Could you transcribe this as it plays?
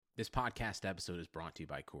This podcast episode is brought to you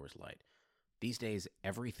by Coors Light. These days,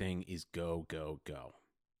 everything is go, go, go.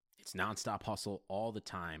 It's nonstop hustle all the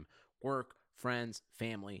time. Work, friends,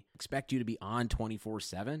 family expect you to be on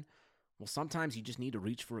 24/7. Well, sometimes you just need to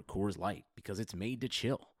reach for a Coors Light because it's made to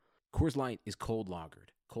chill. Coors Light is cold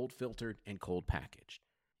lagered, cold filtered, and cold packaged.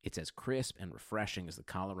 It's as crisp and refreshing as the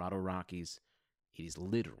Colorado Rockies. It is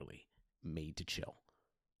literally made to chill.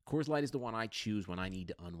 Coors Light is the one I choose when I need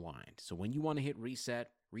to unwind. So when you want to hit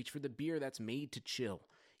reset, reach for the beer that's made to chill.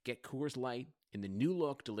 Get Coors Light in the new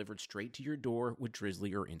look delivered straight to your door with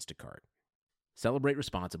Drizzly or Instacart. Celebrate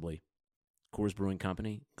responsibly. Coors Brewing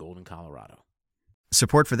Company, Golden, Colorado.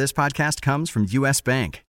 Support for this podcast comes from U.S.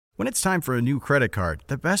 Bank. When it's time for a new credit card,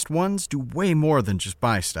 the best ones do way more than just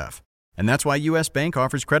buy stuff. And that's why U.S. Bank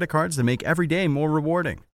offers credit cards that make every day more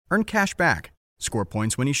rewarding. Earn cash back, score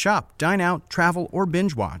points when you shop, dine out, travel, or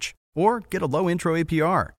binge watch, or get a low intro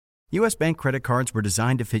APR. U.S. Bank credit cards were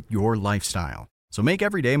designed to fit your lifestyle. So make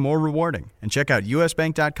every day more rewarding and check out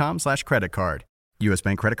usbank.com/credit card. U.S.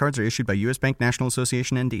 Bank credit cards are issued by U.S. Bank National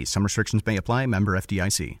Association ND. Some restrictions may apply. Member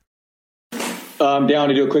FDIC. I'm down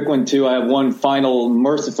to do a quick one, too. I have one final,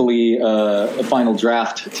 mercifully, a final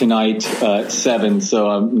draft tonight at 7, so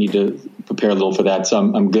I need to prepare a little for that. So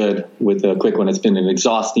I'm good with a quick one. It's been an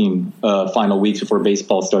exhausting final weeks before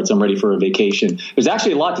baseball starts. I'm ready for a vacation. There's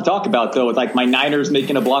actually a lot to talk about, though, with like my Niners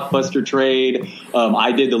making a blockbuster trade.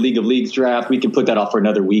 I did the League of Leagues draft. We can put that off for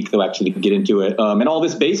another week, though, actually get into it. And all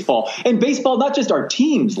this baseball. And baseball, not just our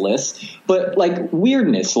teams list, but like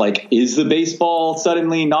weirdness. Like, is the baseball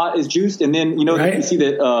suddenly not as juiced? And then, you know, right. You see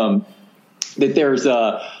that that there's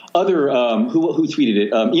other who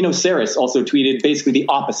tweeted it. Saris also tweeted basically the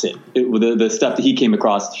opposite. The stuff that he came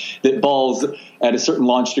across, that balls at a certain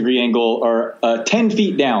launch degree angle are 10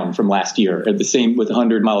 feet down from last year at the same with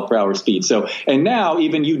 100 mile per hour speed. So, and now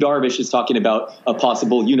even Yu Darvish is talking about a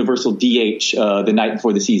possible universal DH the night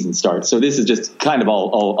before the season starts. So this is just kind of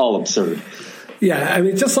all absurd. Yeah, I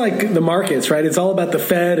mean, it's just like the markets, right? It's all about the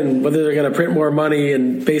Fed and whether they're going to print more money,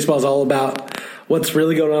 and baseball's all about what's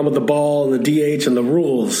really going on with the ball and the DH and the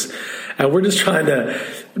rules. And we're just trying to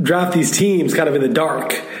draft these teams kind of in the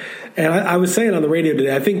dark. And I was saying on the radio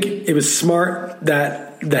today, I think it was smart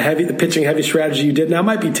that the pitching heavy strategy you did. Now, it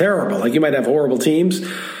might be terrible. Like, you might have horrible teams.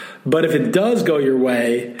 But if it does go your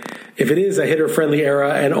way, if it is a hitter-friendly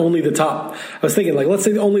era and only the top – I was thinking, like, let's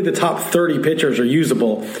say only the top 30 pitchers are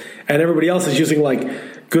usable and everybody else is using,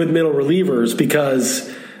 like, good middle relievers because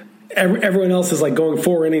everyone else is, like, going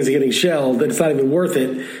 4 innings and getting shelled, that it's not even worth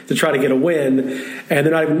it to try to get a win, and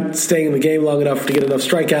they're not even staying in the game long enough to get enough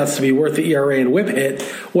strikeouts to be worth the ERA and whip hit.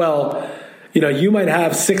 Well, you know, you might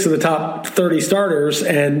have 6 of the top 30 starters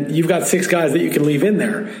and you've got 6 guys that you can leave in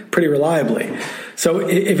there pretty reliably. So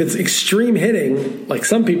if it's extreme hitting, like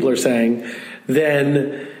some people are saying,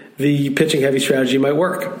 then the pitching heavy strategy might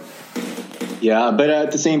work. Yeah, but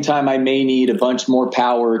at the same time, I may need a bunch more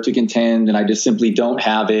power to contend, and I just simply don't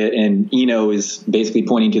have it. And Eno is basically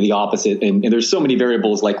pointing to the opposite. And there's so many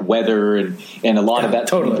variables like weather and a lot of that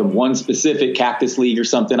totally from one specific cactus league or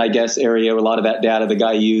something, I guess, area, a lot of that data the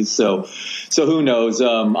guy used. So who knows?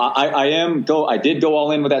 I did go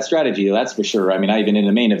all in with that strategy, that's for sure. I mean, even in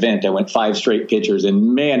the main event, I went 5 straight pitchers,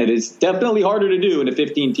 and man, it is definitely harder to do in a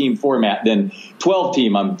 15-team format than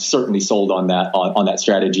 12-team. I'm certainly sold on that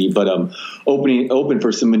strategy, but open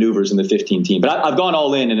for some maneuvers in the 15-team. But I've gone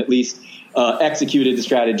all in and at least executed the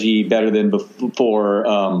strategy better than before.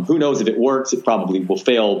 Who knows if it works? It probably will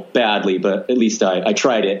fail badly, but at least I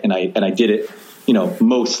tried it and I did it, you know,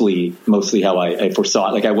 mostly how I foresaw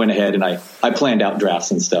it. Like, I went ahead and I planned out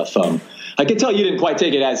drafts and stuff. I can tell you didn't quite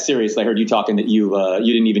take it as serious. I heard you talking that you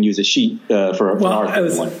didn't even use a sheet for our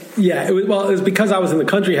one. Yeah, it was because I was in the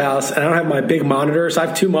country house and I don't have my big monitors. I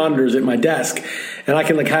have 2 monitors at my desk, and I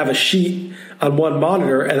can like have a sheet on one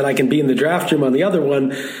monitor and then I can be in the draft room on the other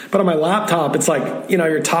one. But on my laptop, it's like, you know,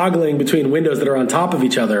 you're toggling between windows that are on top of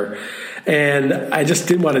each other, and I just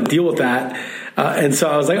didn't want to deal with that. And so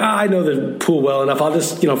I was like, I know the pool well enough. I'll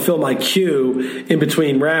just, fill my queue in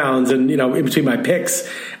between rounds and, in between my picks.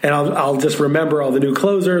 And I'll just remember all the new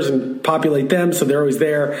closers and populate them so they're always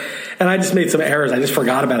there. And I just made some errors. I just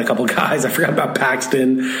forgot about a couple guys. I forgot about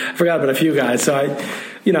Paxton. I forgot about a few guys. So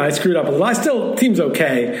I screwed up a little. Team's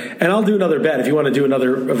okay. And I'll do another bet. If you want to do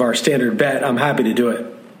another of our standard bet, I'm happy to do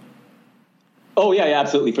it. Oh, yeah,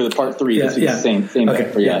 absolutely. For the part 3, this is the same okay.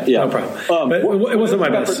 bet. Yeah, no problem. But it wasn't my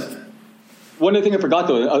best. One other thing I forgot,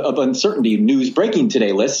 though, of uncertainty, news breaking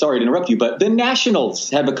today, Liz, sorry to interrupt you, but the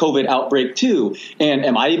Nationals have a COVID outbreak, too. And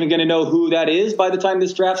am I even going to know who that is by the time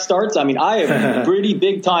this draft starts? I mean, I am pretty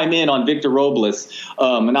big time in on Victor Robles.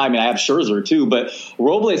 And I have Scherzer, too. But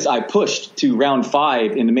Robles, I pushed to round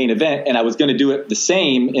 5 in the main event, and I was going to do it the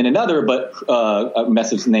same in another, but a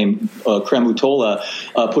message named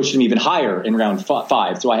Kremutola pushed him even higher in round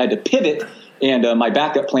 5. So I had to pivot. And my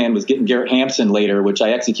backup plan was getting Garrett Hampson later, which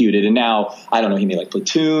I executed. And now, I don't know, he made like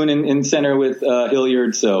platoon in center with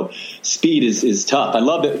Hilliard. So speed is tough. I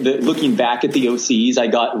love that looking back at the OCs, I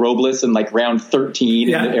got Robles in like round 13.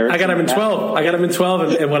 Yeah, I got him in 12. I got him in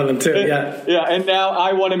 12 in one of them too. Yeah. Yeah. And now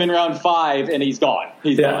I want him in round 5 and he's gone.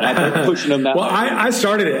 He's gone. I'm pushing him that way. I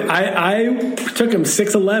started it. I took him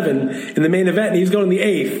 6-11 in the main event and he was going in the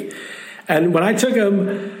 8th. And when I took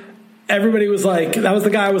him, everybody was like, that was the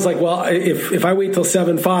guy who was like, well, if I wait till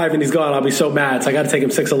 7-5 and he's gone, I'll be so mad. So I got to take him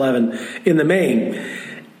 6-11 in the main.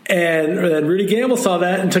 And then Rudy Gamble saw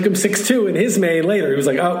that and took him 6-2 in his main later. He was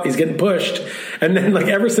like, oh, he's getting pushed. And then like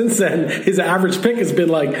ever since then, his average pick has been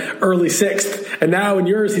like early 6th. And now in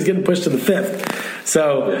yours, he's getting pushed to the 5th.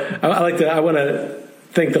 So I want to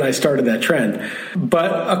think that I started that trend.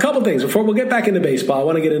 But a couple things before we'll get back into baseball. I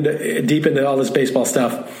want to get deep into all this baseball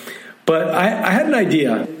stuff. But I had an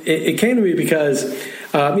idea. It came to me because,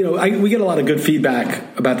 we get a lot of good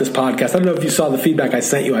feedback about this podcast. I don't know if you saw the feedback I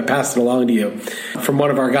sent you. I passed it along to you from one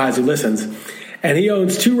of our guys who listens. And he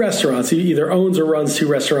owns 2 restaurants. He either owns or runs 2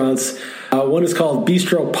 restaurants. One is called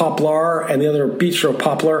Bistro Poplar and the other Bistro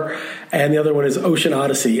Poplar. And the other one is Ocean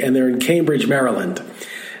Odyssey. And they're in Cambridge, Maryland.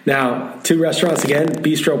 Now, 2 restaurants again,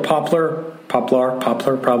 Bistro Poplar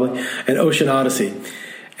probably, and Ocean Odyssey.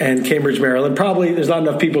 And Cambridge, Maryland. Probably there's not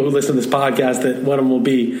enough people who listen to this podcast that one of them will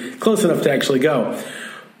be close enough to actually go.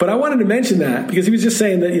 But I wanted to mention that because he was just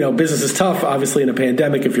saying that, business is tough, obviously, in a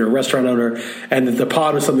pandemic if you're a restaurant owner, and that the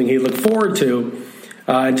pod was something he looked forward to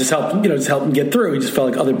and just help him get through. He just felt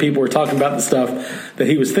like other people were talking about the stuff that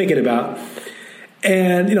he was thinking about.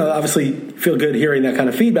 And, obviously feel good hearing that kind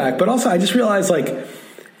of feedback. But also I just realized,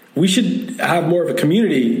 we should have more of a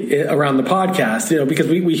community around the podcast, because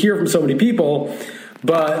we hear from so many people.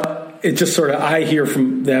 But it's just sort of I hear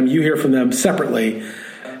from them, you hear from them separately.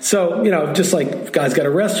 So, just like guys got a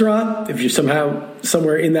restaurant, if you're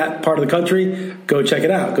somewhere in that part of the country, go check it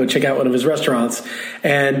out. Go check out one of his restaurants.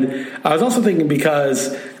 And I was also thinking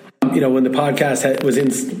because, when the podcast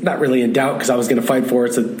was not really in doubt because I was going to fight for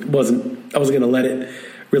it, so I wasn't going to let it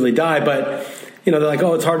really die. But they're like,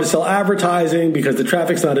 oh, it's hard to sell advertising because the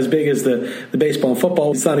traffic's not as big as the baseball and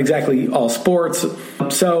football. It's not exactly all sports.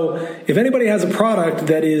 So if anybody has a product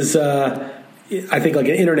that is, I think, like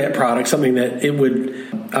an internet product, something that it would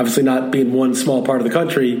obviously not be in one small part of the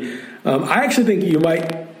country, I actually think you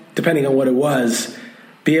might, depending on what it was,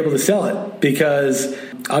 be able to sell it. Because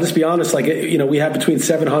I'll just be honest, we have between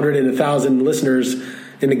 700 and 1,000 listeners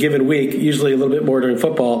in a given week, usually a little bit more during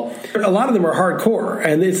football. A lot of them are hardcore.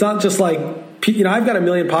 And it's not just like, I've got 1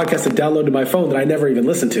 million podcasts that download to my phone that I never even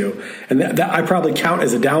listen to. And that I probably count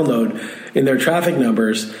as a download in their traffic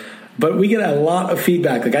numbers. But we get a lot of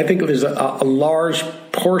feedback. I think there's a large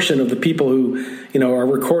portion of the people who, are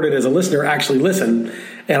recorded as a listener actually listen.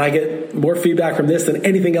 And I get more feedback from this than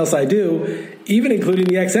anything else I do, even including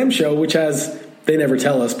the XM show, which they never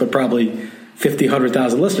tell us, but probably 50,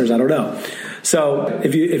 100,000 listeners. I don't know. So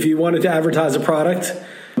if you wanted to advertise a product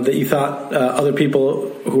that you thought other people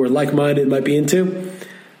who are like-minded might be into,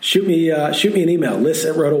 shoot me an email,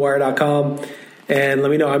 lists@rotowire.com, and let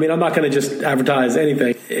me know. I'm not going to just advertise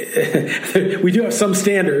anything. We do have some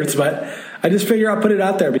standards, but I just figure I'll put it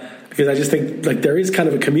out there because I just think there is kind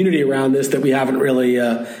of a community around this that we haven't really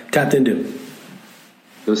tapped into.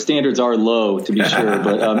 Those standards are low, to be sure,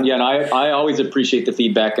 but and I always appreciate the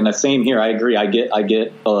feedback, and the same here. I agree. I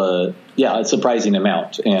get a surprising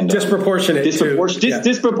amount, and disproportionate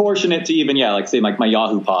to even say my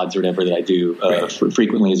Yahoo pods or whatever that I do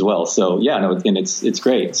frequently as well. So and it's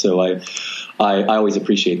great. So I always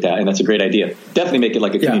appreciate that, and that's a great idea. Definitely make it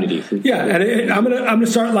like a community. And I'm gonna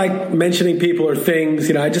start mentioning people or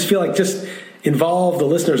things. I just feel like just involve the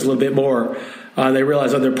listeners a little bit more. They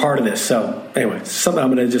realize they're part of this. So anyway, it's something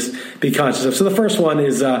I'm going to just be conscious of. So the first one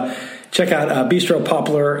is check out Bistro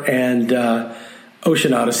Poplar and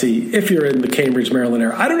Ocean Odyssey if you're in the Cambridge, Maryland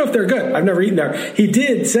area. I don't know if they're good. I've never eaten there. He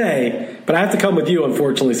did say, but I have to come with you,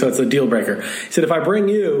 unfortunately, so it's a deal breaker. He said, if I bring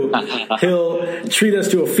you, he'll treat us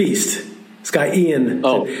to a feast. This guy, Ian,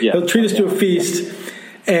 he'll treat us to a feast,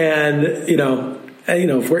 and,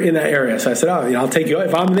 if we're in that area. So I said, I'll take you.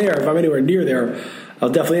 If I'm there, if I'm anywhere near there, I'll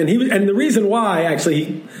definitely. And the reason why actually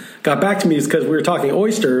he got back to me is because we were talking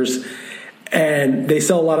oysters, and they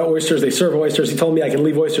sell a lot of oysters. They serve oysters. He told me I can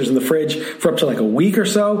leave oysters in the fridge for up to like a week or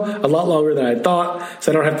so, a lot longer than I thought.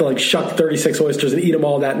 So I don't have to like shuck 36 oysters and eat them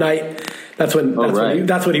all that night. That's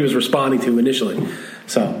what he was responding to initially.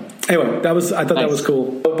 So anyway, I thought that was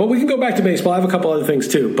cool. But we can go back to baseball. I have a couple other things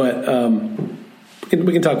too, but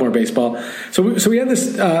we can talk more baseball. So we had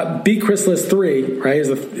this beat Chris List 3, right?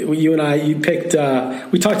 You and I, you picked.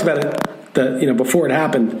 We talked about it before it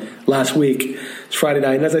happened last week. It's Friday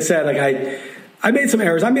night, and as I said, like I made some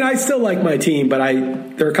errors. I mean, I still like my team, but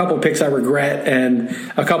there are a couple of picks I regret, and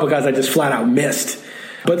a couple of guys I just flat out missed.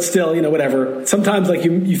 But still, whatever. Sometimes, like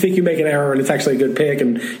you think you make an error and it's actually a good pick,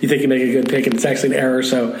 and you think you make a good pick and it's actually an error.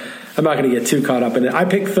 So I'm not going to get too caught up in it. I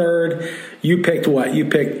picked third. You picked what? You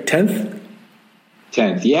picked 10th.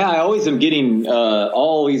 10th. Yeah, I always am getting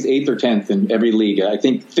always 8th or 10th in every league. I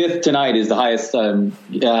think 5th tonight is the highest.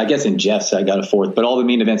 I guess in Jeff's I got a 4th, but all the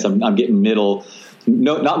main events I'm getting middle.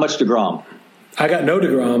 No, not much DeGrom. I got no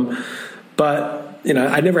DeGrom, but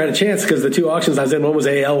I never had a chance because the two auctions I was in, one was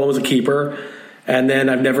AL, one was a keeper. And then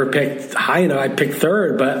I've never picked high. I picked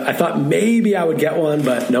third, but I thought maybe I would get one,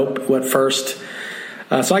 but nope, went first.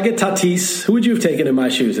 So I get Tatis. Who would you have taken in my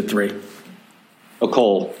shoes at 3?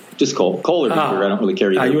 Cole. Just Cole. Cole or Bieber. I don't really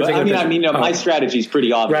care either. My strategy is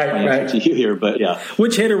pretty obvious. Right. To you here, but yeah.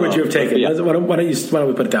 Which hitter would you have taken? Yeah. Why don't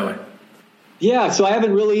we put it that way? Yeah, so I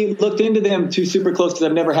haven't really looked into them too super close because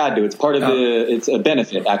I've never had to. It's part of it's a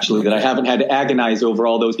benefit actually that I haven't had to agonize over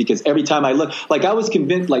all those because every time I look, like I was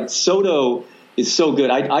convinced, like Soto is so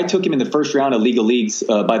good. I took him in the first round of League of Leagues,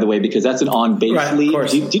 by the way, because that's an on-base league.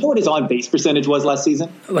 Do you know what his on-base percentage was last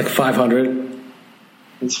season? Like 500.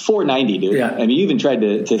 It's 490, dude. Yeah. I mean, you even tried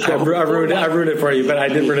to I ruined it for you, but I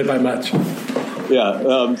didn't ruin it by much.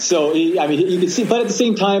 Yeah. So, I mean, you can see, but at the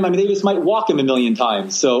same time, I mean, they just might walk him a million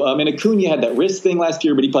times. So, and Acuna had that wrist thing last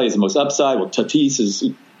year, but he plays the most upside. Well,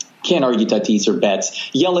 Tatis can't argue Tatis or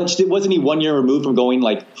Betts. Yelich, wasn't he 1 year removed from going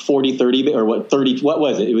like 40-30 or what 30? What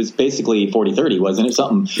was it? It was basically 40-30, wasn't it?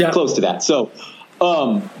 Something close to that. So,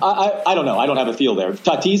 I don't know. I don't have a feel there.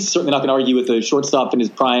 Tatis, certainly not going to argue with a shortstop in his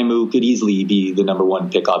prime who could easily be the number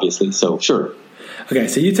one pick, obviously. So, sure. Okay,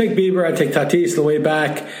 so you take Bieber, I take Tatis the way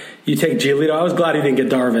back. You take Giolito. I was glad he didn't get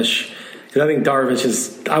Darvish because I think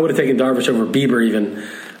I would have taken Darvish over Bieber even.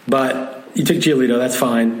 But you took Giolito, that's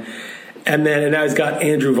fine. And now he's got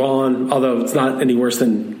Andrew Vaughn, although it's not any worse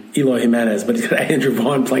than Eloy Jimenez, but he's got Andrew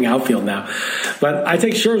Vaughn playing outfield now. But I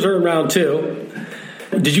take Scherzer in round 2.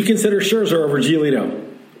 Did you consider Scherzer over Giolito?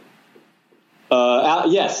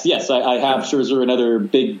 Yes. I have Scherzer in other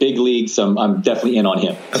big leagues. I'm definitely in on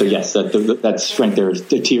him. So yes, that's right there.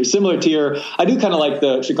 The tier, similar tier. I do kind of like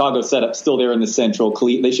the Chicago setup still there in the Central.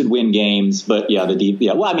 They should win games, but the deep.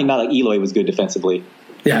 Yeah, well, I mean, not like Eloy was good defensively.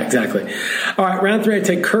 Yeah, exactly. All right, round 3, I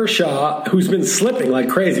take Kershaw, who's been slipping like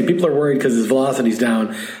crazy. People are worried because his velocity's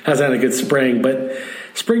down. Hasn't had a good spring, but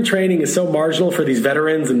spring training is so marginal for these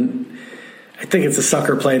veterans, and I think it's a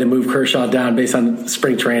sucker play to move Kershaw down based on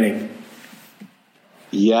spring training.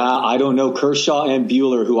 Yeah, I don't know. Kershaw and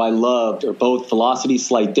Buehler, who I loved, are both velocity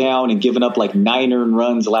slight down and giving up like 9 earned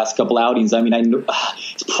runs the last couple outings. I mean, I know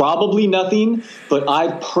it's probably nothing, but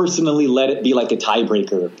I personally let it be like a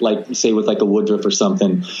tiebreaker, like say with like a Woodruff or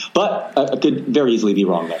something. But I could very easily be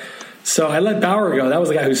wrong there. So I let Bauer go. That was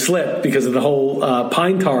the guy who slipped because of the whole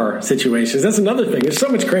pine tar situation. That's another thing. There's so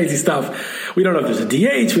much crazy stuff. We don't know if there's a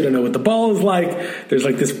DH. We don't know what the ball is like. There's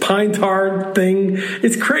like this pine tar thing.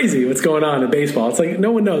 It's crazy what's going on in baseball. It's like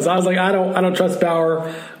no one knows. I was like, I don't trust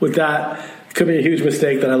Bauer with that. It could be a huge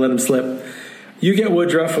mistake that I let him slip. You get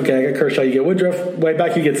Woodruff. Okay, I got Kershaw. You get Woodruff. Way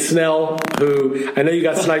back you get Snell, who I know you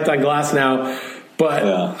got sniped on glass now. But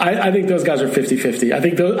yeah. I think those guys are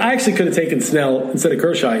 50-50. I actually could have taken Snell instead of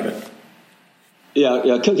Kershaw even. Yeah.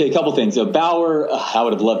 Okay, a couple things. Bauer, I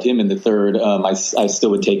would have loved him in the third. I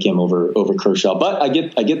still would take him over Kershaw, but I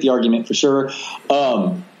get the argument for sure.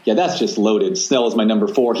 Yeah, that's just loaded. Snell is my number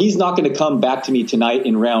 4. He's not going to come back to me tonight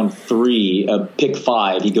in round 3, pick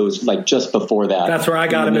 5. He goes like just before that. That's where I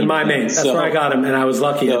got him in my main. That's where I got him, and I was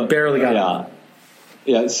lucky. I barely got him.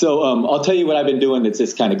 Yeah, so I'll tell you what I've been doing that's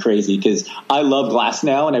just kind of crazy because I love Glass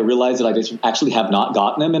now, and I realize that I just actually have not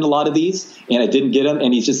gotten him in a lot of these, and I didn't get him,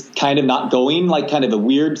 and he's just kind of not going, like kind of a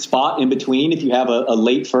weird spot in between if you have a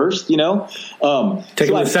late first, Take him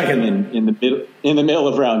in second. In the middle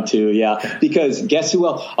of round 2, yeah. Because guess who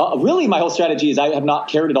else? Really, my whole strategy is I have not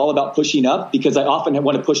cared at all about pushing up because I often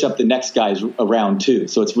want to push up the next guys around 2.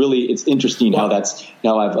 So it's interesting how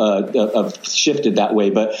I've shifted that way.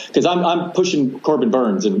 But because I'm pushing Corbin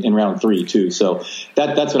Burns in round 3 too. So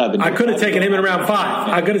that's what I've been doing. I could have taken him in round 5.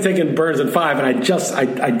 I could have taken Burns in 5, and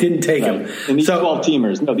I didn't take him. And these 12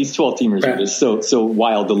 teamers are just so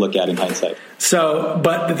wild to look at in hindsight. So,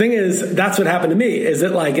 but the thing is, that's what happened to me. Is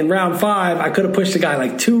that like in round 5, I could have pushed a guy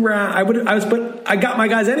like 2 rounds. But I got my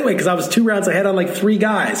guys anyway because I was 2 rounds ahead on like 3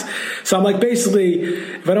 guys. So I'm like, basically,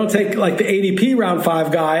 if I don't take like the ADP round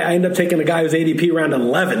 5 guy, I end up taking a guy who's ADP round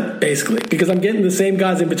 11, basically, because I'm getting the same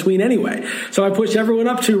guys in between anyway. So I push everyone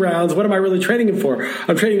up 2 rounds. What am I really trading him for?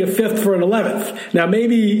 I'm trading a 5th for an 11th. Now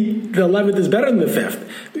maybe the 11th is better than the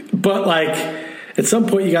 5th, but like, at some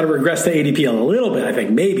point, you got to regress to ADP a little bit, I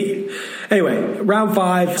think, maybe. Anyway, round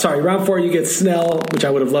 4, you get Snell, which I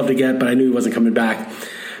would have loved to get, but I knew he wasn't coming back.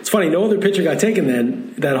 It's funny, no other pitcher got taken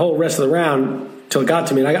then, that whole rest of the round, till it got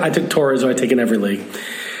to me. And I took Torres, who I'd taken every league.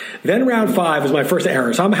 Then round 5 is my first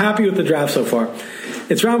error, so I'm happy with the draft so far.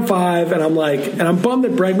 It's round 5, and I'm bummed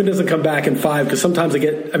that Bregman doesn't come back in 5, because sometimes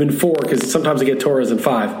 4, because sometimes I get Torres in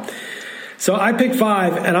 5. So I pick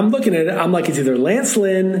 5, and I'm looking at it. I'm like, it's either Lance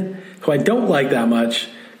Lynn, who I don't like that much,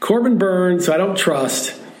 Corbin Burns, who I don't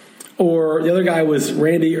trust, or the other guy was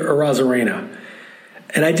Randy Arozarena.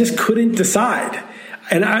 And I just couldn't decide.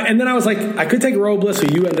 And then I was like, I could take Robles, who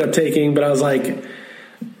you ended up taking, but I was like,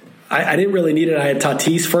 I didn't really need it. I had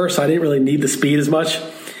Tatis first, so I didn't really need the speed as much.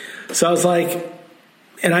 So I was like,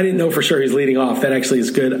 and I didn't know for sure he's leading off. That actually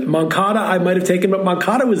is good. Moncada I might have taken, but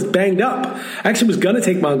Moncada was banged up. I actually was going to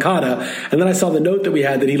take Moncada, and then I saw the note that we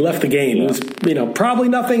had that he left the game. Yeah. It was, probably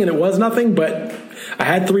nothing, and it was nothing, but I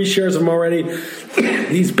had 3 shares of him already.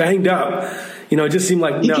 He's banged up. It just seemed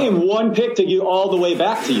like he came 1 pick to you all the way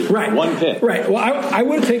back to you. Right, 1 pick. Right. Well, I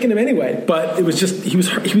would have taken him anyway, but it was just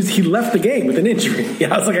he left the game with an injury.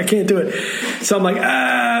 I was like, I can't do it. So I'm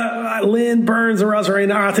like, Lynn, Burns, or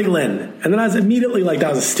Arozarena. I'll take Lynn. And then I was immediately like, that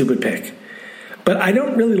was a stupid pick. But I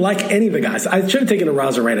don't really like any of the guys. I should have taken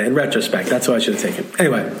Arozarena in retrospect. That's who I should have taken.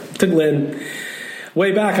 Anyway, took Lynn.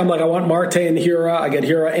 Way back, I'm like, I want Marte and Hira. I get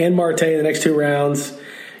Hira and Marte in the next 2 rounds.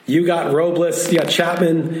 You got Robles, you got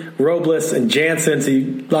Chapman, Robles, and Jansen. So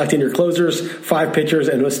you locked in your closers, 5 pitchers,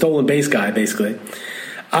 and a stolen base guy, basically.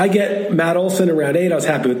 I get Matt Olson in round 8. I was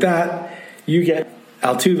happy with that. You get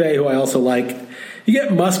Altuve, who I also like. You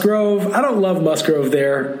get Musgrove. I don't love Musgrove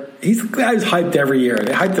there. He's the guy who's hyped every year.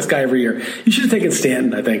 They hype this guy every year. You should have taken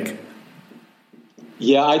Stanton, I think.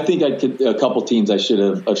 Yeah, I think I could. A couple teams I should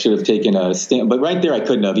have taken a Stanton, but right there I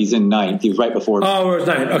couldn't have. He's in 9th. He was right before. Oh, it was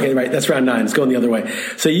 9. Okay, right. That's round 9. It's going the other way.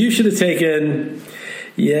 So you should have taken.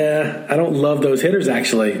 Yeah, I don't love those hitters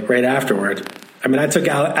actually. Right afterward, I mean, I took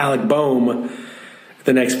Alec Boehm,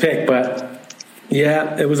 the next pick, but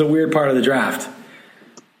yeah, it was a weird part of the draft.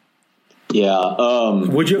 Yeah.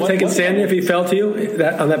 Would you have taken Stanton if he fell to you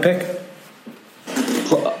on that pick?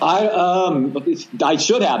 I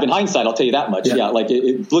should have. In hindsight, I'll tell you that much. Yeah,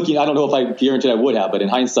 looking, I don't know if I guaranteed I would have, but in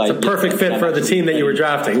hindsight, it's a perfect fit for the team that you were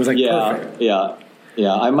drafting. It was like perfect.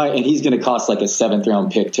 Yeah, I might, and he's going to cost like a 7th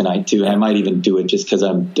round pick tonight too. And I might even do it just because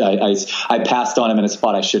I passed on him in a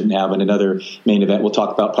spot I shouldn't have in another main event. We'll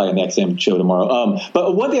talk about probably in the XM show tomorrow.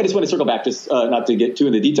 But one thing I just want to circle back, just not to get too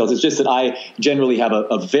into the details, it's just that I generally have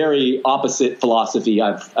a very opposite philosophy.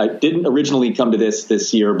 I didn't originally come to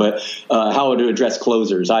this year, but how to address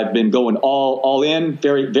closers. I've been going all in,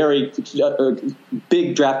 very very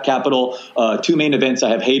big draft capital. 2 main events.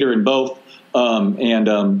 I have Hader in both,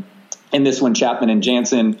 and this one, Chapman and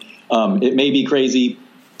Jansen. It may be crazy,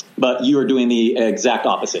 but you are doing the exact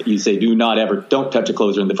opposite. You say don't touch a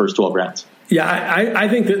closer in the first 12 rounds. Yeah, I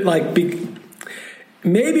think that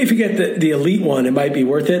maybe if you get the elite one, it might be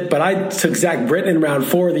worth it. But I took Zach Britton in round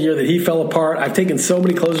 4 the year that he fell apart. I've taken so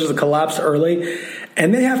many closers that collapsed early,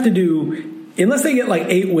 and they have to do, unless they get like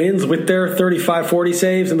 8 wins with their 35-40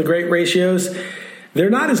 saves and the great ratios, they're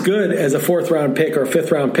not as good as a 4th round pick or a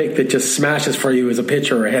 5th round pick that just smashes for you as a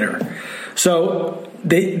pitcher or a hitter. So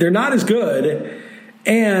they're not as good,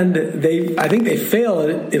 and I think they fail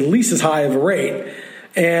at least as high of a rate.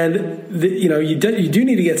 And you do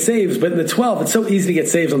need to get saves, but in the 12, it's so easy to get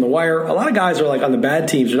saves on the wire. A lot of guys are like on the bad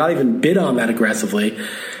teams; they're not even bid on that aggressively.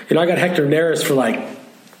 I got Hector Neris for like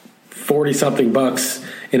 $40-something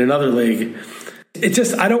in another league. It's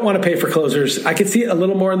just, I don't want to pay for closers. I could see it a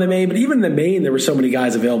little more in the main, but even in the main, there were so many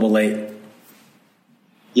guys available late.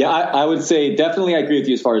 Yeah, I would say definitely I agree with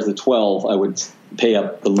you as far as the 12. I would pay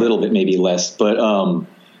up a little bit, maybe less. But,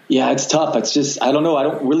 yeah, it's tough. It's just, I don't know. I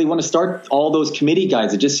don't really want to start all those committee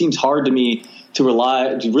guys. It just seems hard to me to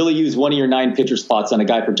really use one of your 9 pitcher spots on a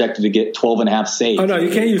guy projected to get 12.5 saves. Oh, no, you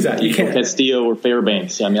can't use that. You can't. Castillo or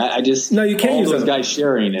Fairbanks. I mean, I just, no, you can't use those guys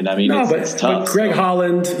sharing. And I mean, it's tough. But Greg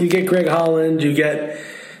Holland, you get Greg Holland, you get,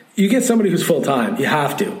 you get somebody who's full-time. You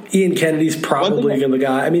have to. Ian Kennedy's probably the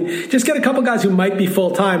guy. I mean, just get a couple guys who might be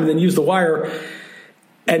full-time and then use the wire.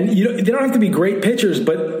 And they don't have to be great pitchers,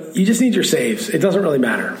 but you just need your saves. It doesn't really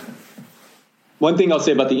matter. One thing I'll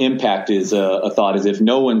say about the impact is a thought is if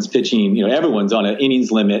no one's pitching, everyone's on an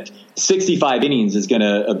innings limit, 65 innings is going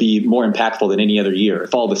to be more impactful than any other year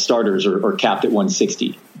if all the starters are capped at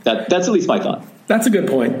 160. That's at least my thought. That's a good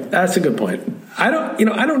point. I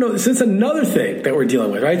don't know. This is another thing that we're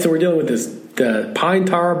dealing with, right? So we're dealing with the pine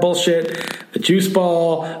tar bullshit, the juice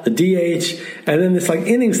ball, the DH, and then this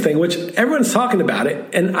innings thing, which everyone's talking about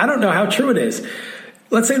it, and I don't know how true it is.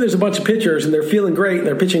 Let's say there's a bunch of pitchers and they're feeling great and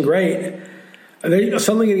they're pitching great. Are they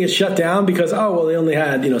suddenly going to get shut down because, they only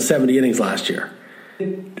had 70 innings last year?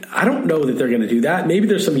 I don't know that they're going to do that. Maybe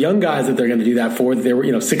there's some young guys that they're going to do that for. They were,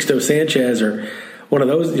 Sixto Sanchez or one of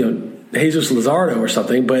those, Jesus Luzardo or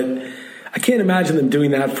something. But I can't imagine them doing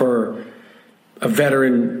that for a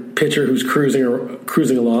veteran pitcher who's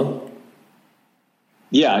cruising along.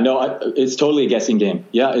 Yeah, no, it's totally a guessing game.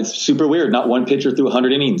 Yeah, it's super weird. Not one pitcher threw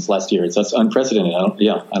 100 innings last year. That's unprecedented. I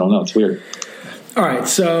don't know. It's weird. All right,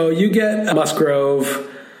 so you get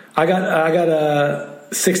Musgrove. I got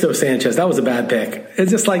Sixto Sanchez. That was a bad pick.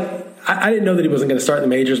 It's just I didn't know that he wasn't going to start in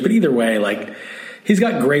the majors, but either way, he's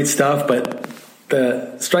got great stuff, but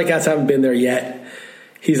the strikeouts haven't been there yet.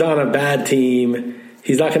 He's on a bad team.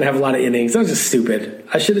 He's not going to have a lot of innings. That was just stupid.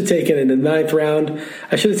 I should have taken in the 9th round.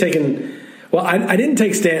 I should have taken. Well, I didn't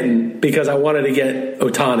take Stanton because I wanted to get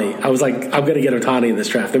Ohtani. I was like, I'm going to get Ohtani in this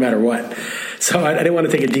draft no matter what. So I didn't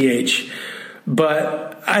want to take a DH.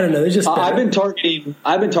 But I don't know. There's just I've been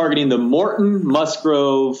targeting the Morton,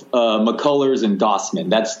 Musgrove, McCullers, and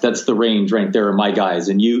Dossman. That's the range right there are my guys,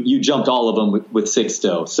 and you jumped all of them with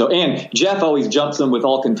Sixto. So and Jeff always jumps them with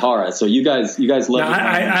Alcantara. So you guys love. No,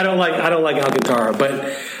 I don't like Alcantara,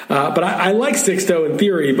 but I like Sixto in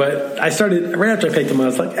theory. But I started right after I picked him. I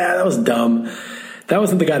was like, that was dumb. That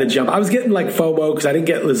wasn't the guy to jump. I was getting FOMO because I didn't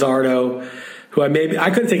get Luzardo. Who I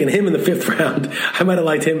could have taken him in the 5th round. I might have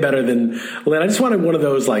liked him better than Lynn. I just wanted one of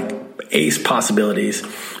those ace possibilities.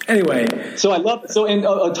 Anyway, and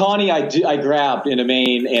Ohtani I grabbed in a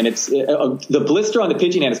main, and it's the blister on the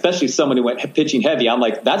pitching hand, especially someone who went pitching heavy. I'm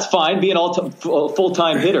like, that's fine, be an full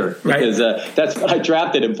time hitter because that's what I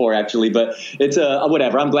drafted him for actually. But it's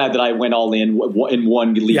whatever. I'm glad that I went all in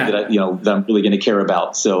one league that I'm really going to care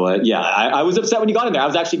about. So I was upset when you got in there. I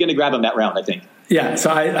was actually going to grab him that round, I think. Yeah, so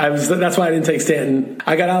that's why I didn't take Stanton.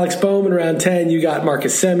 I got Alex Bowman around 10. You got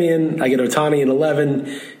Marcus Semien. I get Ohtani in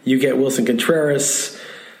 11. You get Wilson Contreras.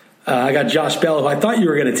 I got Josh Bell, who I thought you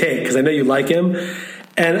were going to take because I know you like him.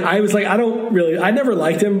 And I was like, I never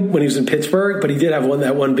liked him when he was in Pittsburgh, but he did have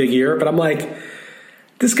that one big year. But I'm like,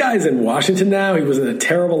 this guy's in Washington now. He was in a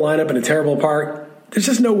terrible lineup in a terrible park. There's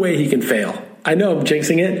just no way he can fail. I know I'm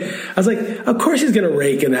jinxing it. I was like, of course he's going to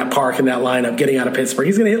rake in that park in that lineup getting out of Pittsburgh.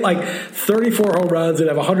 He's going to hit 34 home runs and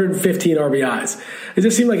have 115 RBIs. It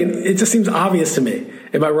just seems obvious to me.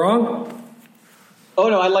 Am I wrong? Oh,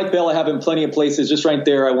 no, I like Bell. I have him plenty of places just right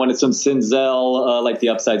there. I wanted some Senzel, the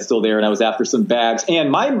upside still there, and I was after some bags.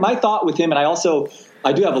 And my thought with him, and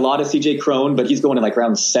I do have a lot of CJ Cron, but he's going to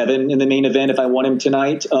round 7 in the main event if I want him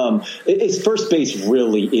tonight. His first base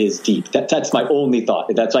really is deep. That's my only thought.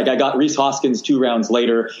 That's I got Rhys Hoskins 2 rounds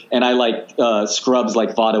later, and I like scrubs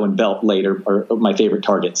like Votto and Belt later are my favorite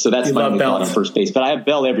targets. So that's my only thought on first base. But I have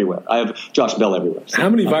Bell everywhere. I have Josh Bell everywhere. So. How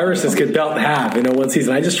many viruses could Belt have in one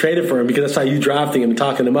season? I just traded for him because that's how you drafting him and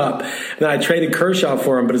talking him up. And then I traded Kershaw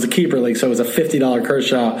for him, but it's a keeper league, so it was a $50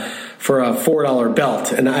 Kershaw for a $4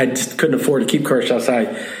 Belt, and I just couldn't afford to keep Kershaw. So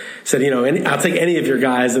I said, I'll take any of your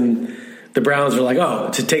guys, and the Browns were like,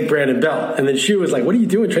 to take Brandon Belt. And then Shu was like, what are you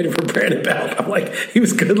doing trading for Brandon Belt? I'm like, he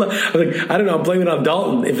was good. I was like, I don't know, I'm blaming it on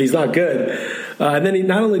Dalton if he's not good. And then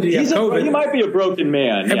not only did he have COVID. He might be a broken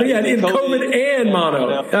man. But he had COVID and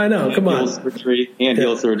mono. I know, come on.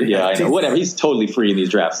 Heel surgery. Yeah, I know. Whatever. He's totally free in these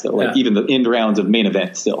drafts, though. Even the end rounds of main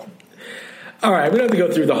event still. All right, we don't have to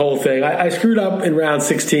go through the whole thing. I screwed up in round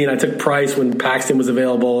 16. I took Price when Paxton was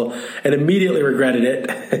available and immediately regretted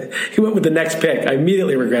it. He went with the next pick. I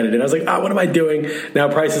immediately regretted it. I was like, what am I doing? Now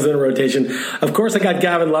Price is in a rotation. Of course, I got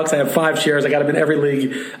Gavin Lux. I have 5 shares. I got him in every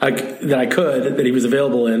league that I could that he was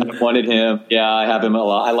available in. I wanted him. Yeah, I have him a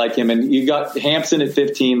lot. I like him. And you got Hampson at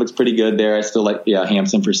 15. Looks pretty good there. I still like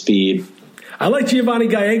Hampson for speed. I like Giovanni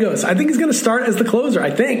Gallegos. I think he's going to start as the closer,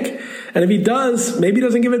 I think. And if he does, maybe he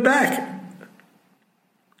doesn't give it back.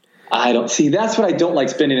 I don't see. That's what I don't like,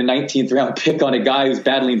 spending a 19th round pick on a guy who's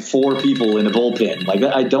battling 4 people in the bullpen. Like,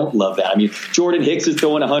 I don't love that. I mean, Jordan Hicks is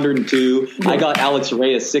throwing 102. I got Alex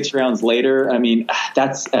Reyes 6 rounds later. I mean,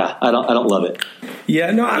 that's I don't love it.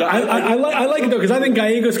 Yeah, no, I like it though, because I think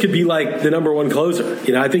Gallegos could be like the number 1 closer.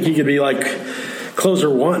 I think he could be like closer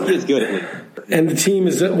 1. He is good at it. And the team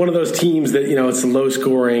is one of those teams that it's a low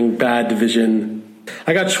scoring, bad division.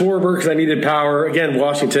 I got Schwarber because I needed power. Again,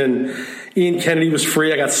 Washington. Ian Kennedy was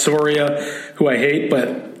free. I got Soria, who I hate, but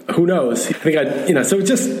who knows? I think so it's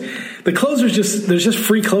just the closers. There's just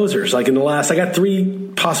free closers. Like I got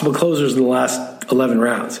 3 possible closers in the last 11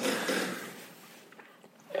 rounds.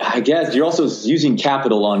 I guess you're also using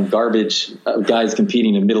capital on garbage guys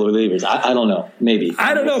competing in middle relievers. I don't know. Maybe.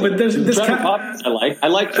 I don't know, but there's this Rogers I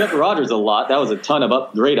like Trevor Rogers a lot. That was a ton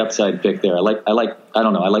of great upside pick there. I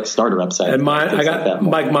like starter upside. And I got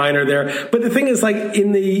Mike Minor there. But the thing is, like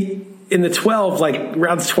in the 12, like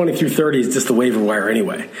rounds 20 through 30 is just the waiver wire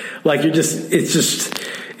anyway. Like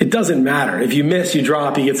it doesn't matter. If you miss, you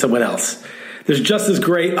drop, you get someone else. There's just as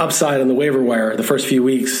great upside on the waiver wire the first few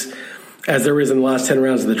weeks as there is in the last 10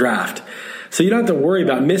 rounds of the draft. So you don't have to worry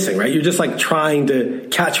about missing, right? You're just like trying to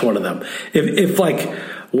catch one of them. If like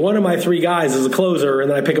one of my 3 guys is a closer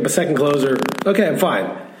and then I pick up a second closer, okay, I'm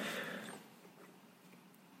fine.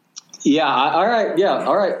 Yeah. All right. Yeah.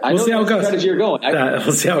 All right. We'll see how it goes. Strategy you're going.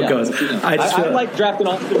 We'll see how it goes. I like drafting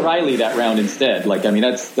Austin Riley that round instead. Like, I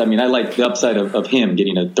like the upside of him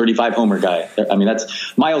getting a 35 homer guy. I mean,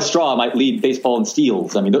 that's Miles Straw might lead baseball in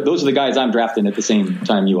steals. I mean, those are the guys I'm drafting at the same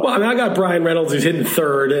time you are. Well, I got Brian Reynolds, who's hitting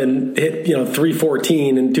 3rd and hit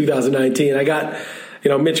 314 in 2019. I got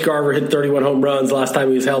Mitch Garver hit 31 home runs last time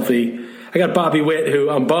he was healthy. I got Bobby Witt, who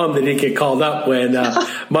I'm bummed that he didn't get called up when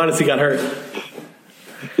Mondesi got hurt.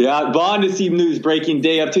 Yeah, Mondesi news breaking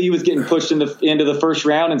day up too. He was getting pushed into the first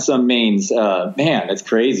round in some mains. Man, that's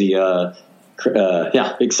crazy. Yeah,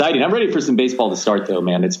 exciting. I'm ready for some baseball to start though,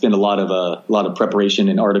 man. It's been a lot of preparation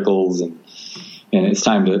and articles, and it's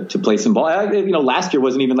time to play some ball. Last year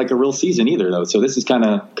wasn't even like a real season either though. So this is kind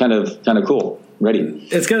of cool. Ready.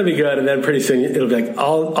 It's going to be good, and then pretty soon it'll be like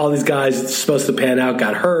all these guys supposed to pan out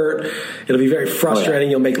got hurt. It'll be very frustrating.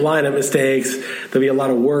 You'll make lineup mistakes. There'll be a lot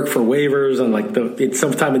of work for waivers on it's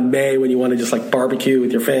sometime in May when you want to just like barbecue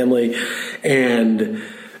with your family, and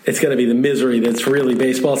it's going to be the misery that's really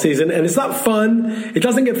baseball season. And it's not fun. It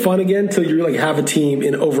doesn't get fun again until you like have a team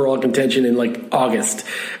in overall contention in like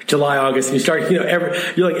July, August, and you start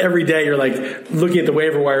every day you're like looking at the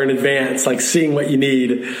waiver wire in advance, like seeing what you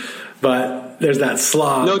need, but. There's that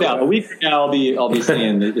slog. No doubt. A week from now, I'll be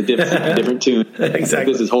saying the different tune.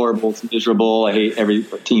 Exactly. This is horrible. It's miserable. I hate every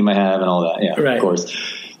team I have and all that. Yeah, right. Of course.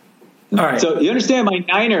 All right. So you understand my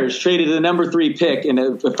Niners traded the number 3 pick, and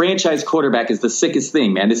a franchise quarterback is the sickest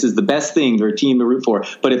thing, man. This is the best thing for a team to root for.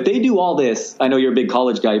 But if they do all this, I know you're a big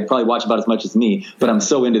college guy. You probably watch about as much as me, but I'm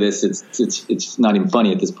so into this, it's not even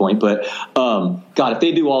funny at this point. But God, if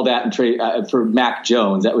they do all that and trade for Mac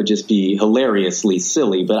Jones, that would just be hilariously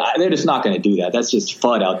silly. But they're just not going to do that. That's just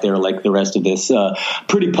FUD out there, like the rest of this.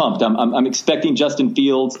 Pretty pumped. I'm expecting Justin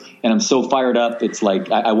Fields, and I'm so fired up. It's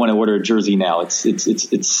like I want to order a jersey now.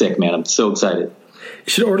 It's sick, man. I'm so excited. You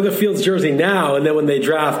should order the Fields jersey now, and then when they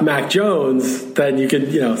draft Mac Jones, then you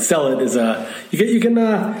could sell it as you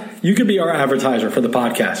could be our advertiser for the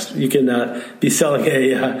podcast. You can be selling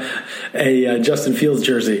a Justin Fields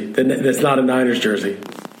jersey that's not a Niners jersey.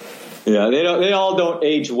 Yeah, they all don't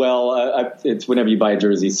age well. It's whenever you buy a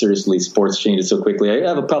jersey, seriously, sports changes so quickly.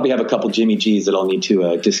 I probably have a couple Jimmy G's that I'll need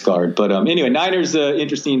to discard. But anyway, Niners,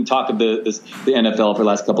 interesting talk of the NFL for the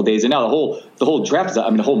last couple of days. And now the whole draft is,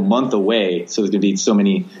 a whole month away. So there's going to be so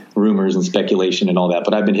many rumors and speculation and all that.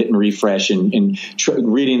 But I've been hitting refresh and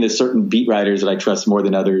reading the certain beat writers that I trust more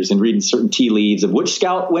than others, and reading certain tea leaves of which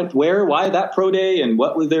scout went where, why that pro day, and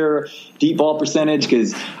what was their deep ball percentage.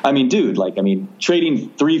 Because, trading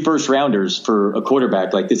 3 first-rounders for a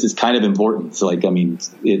quarterback, this is kind of important. So,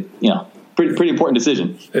 pretty important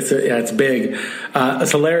decision. It's big.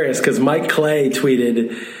 It's hilarious because Mike Clay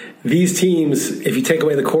tweeted, these teams, if you take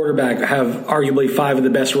away the quarterback, have arguably 5 of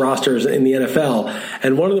the best rosters in the NFL.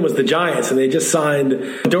 And one of them was the Giants, and they just signed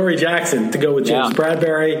Dory Jackson to go with James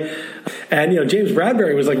Bradbury. And, James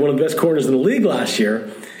Bradbury was one of the best corners in the league last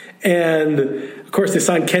year. And, of course, they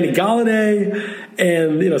signed Kenny Galladay,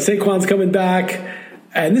 and, Saquon's coming back.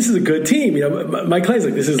 And this is a good team. Mike Clay's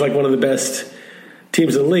this is one of the best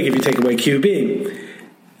teams in the league if you take away QB.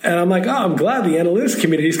 And I'm I'm glad the analytics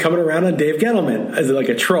community is coming around on Dave Gettleman as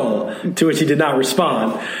a troll, to which he did not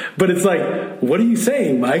respond. But it's what are you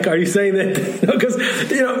saying, Mike? Are you saying that? Because,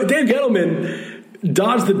 Dave Gettleman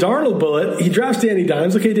dodged the Darnold bullet. He drafts Danny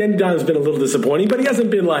Dimes. Okay, Danny Dimes has been a little disappointing, but he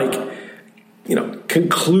hasn't been like,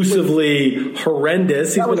 conclusively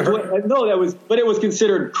horrendous. But it was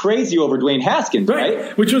considered crazy over Dwayne Haskins,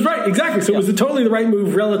 right? Which was right, exactly. So it was totally the right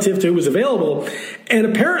move relative to who was available. And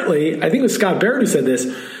apparently, I think it was Scott Barrett who said this,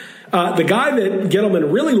 the guy that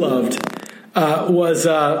Gettleman really loved was,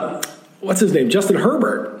 what's his name, Justin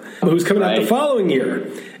Herbert, who's coming out the following year.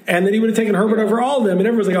 And then he would have taken Herbert over all of them. And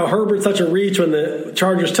everyone's like, oh, Herbert's such a reach when the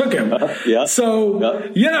Chargers took him.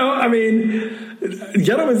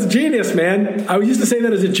 Gettleman's a genius, man. I used to say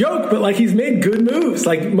that as a joke, but he's made good moves.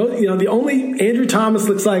 The only Andrew Thomas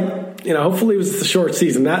looks like, hopefully it was the short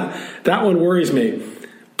season. That one worries me.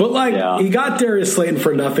 But he got Darius Slayton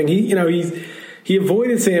for nothing. He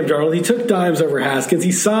avoided Sam Darnold. He took Dimes over Haskins.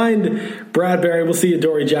 He signed Bradbury. We'll see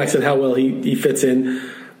Adoree Jackson how well he fits in.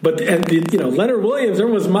 But Leonard Williams,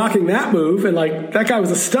 everyone was mocking that move, and that guy was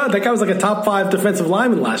a stud. That guy was a top 5 defensive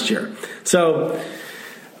lineman last year. So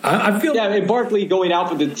I feel and Barkley going out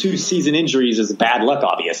for the 2 season injuries is bad luck,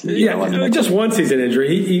 obviously. Just 1 season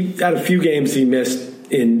injury. He had a few games he missed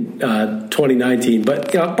in 2019,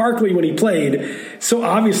 but Barkley, when he played, so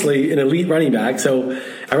obviously an elite running back. So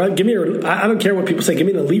I don't care what people say. Give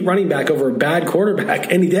me an elite running back over a bad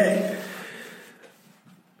quarterback any day.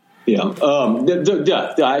 He has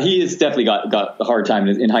definitely got a hard time.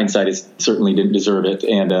 In hindsight, he certainly didn't deserve it.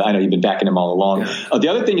 And I know you've been backing him all along. The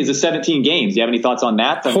other thing is the 17 games. Do you have any thoughts on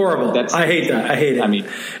that? Horrible. I hate that. I hate it. I mean,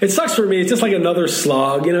 it sucks for me. It's just like another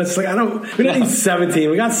slog. It's we don't need 17.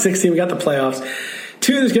 We got 16. We got the playoffs.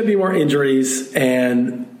 2, there's going to be more injuries,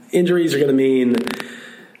 and injuries are going to mean,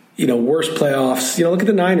 worse playoffs. Look at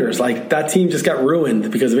the Niners. That team just got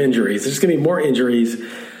ruined because of injuries. There's going to be more injuries.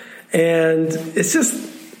 And it's just,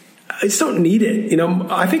 I just don't need it.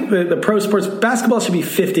 I think the pro sports basketball should be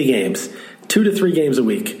 50 games, 2 to 3 games a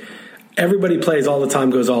week. Everybody plays all the time,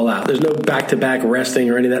 goes all out. There's no back-to-back resting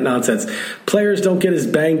or any of that nonsense. Players don't get as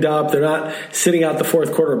banged up. They're not sitting out the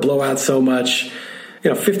fourth quarter blowout so much.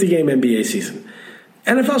 50-game NBA season.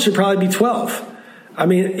 NFL should probably be 12. I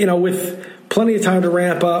mean, with plenty of time to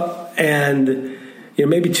ramp up and,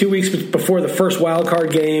 maybe 2 weeks before the first wild card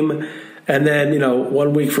game and then,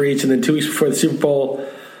 1 week for each and then 2 weeks before the Super Bowl.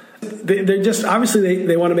 They're just, obviously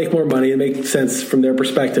they want to make more money. It makes sense from their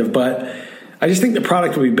perspective, but I just think the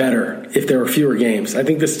product would be better if there were fewer games. I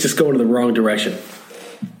think this is just going in the wrong direction.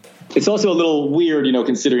 It's also a little weird,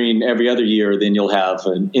 considering every other year then you'll have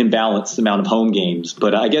an imbalanced amount of home games.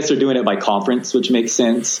 But I guess they're doing it by conference, which makes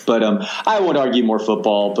sense. But I would argue more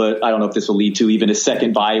football, but I don't know if this will lead to even a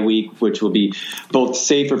second bye week, which will be both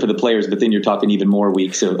safer for the players, but then you're talking even more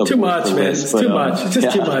weeks. Of too much, man. It's too much. It's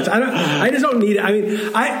just too much. I just don't need it. I mean,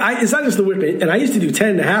 it's not just the whip. And I used to do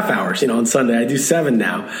 10 and a half hours, on Sunday. I do 7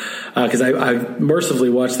 now because I mercifully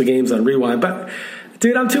watch the games on Rewind. But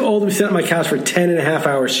dude, I'm too old to be sitting on my couch for 10 and a half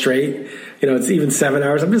hours straight. It's even 7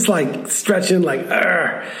 hours. I'm just stretching and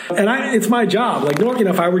it's my job.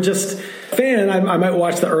 If I were just a fan, I might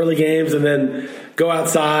watch the early games and then go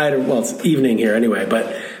outside it's evening here anyway,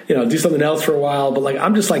 but do something else for a while. But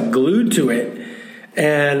I'm just glued to it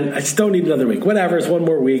and I just don't need another week. Whatever. It's 1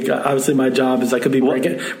 more week. Obviously my job is I could be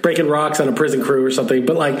breaking rocks on a prison crew or something,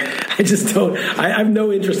 but I just don't, I have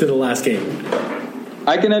no interest in the last game.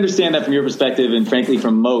 I can understand that from your perspective and frankly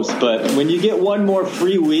from most, but when you get 1 more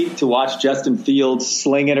free week to watch Justin Fields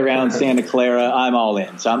sling it around Santa Clara, I'm all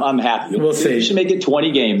in. So I'm happy. We'll see. We should make it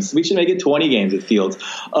 20 games. We should make it 20 games at Fields.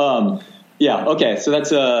 Okay. So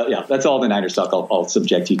that's all the Niners talk I'll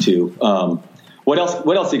subject you to. What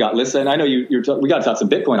else you got, Lissa? And I know we got to talk some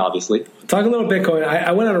Bitcoin, obviously. Talk a little Bitcoin.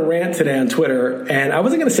 I went on a rant today on Twitter, and I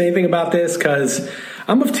wasn't going to say anything about this because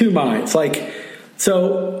I'm of 2 minds.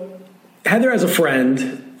 So Heather has a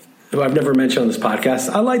friend who I've never mentioned on this podcast.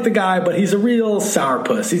 I like the guy, but he's a real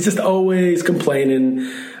sourpuss. He's just always complaining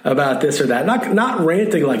about this or that. Not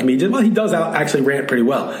ranting like me. Well, he does actually rant pretty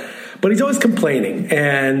well, but he's always complaining.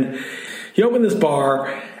 And he opened this bar,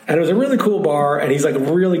 and it was a really cool bar, and he's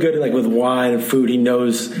really good with wine and food. He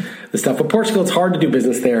knows the stuff. But Portugal, it's hard to do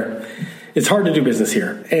business there. It's hard to do business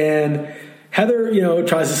here. And Heather,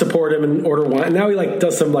 tries to support him and order wine. And now he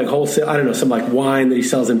does some wholesale, I don't know, some wine that he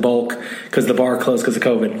sells in bulk because the bar closed because of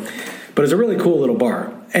COVID. But it's a really cool little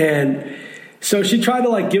bar. And so she tried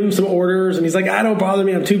to give him some orders, and he's like, "I don't bother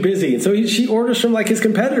me, I'm too busy." And so she orders from his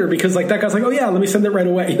competitor because that guy's "Oh yeah, let me send it right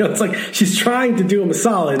away." It's she's trying to do him a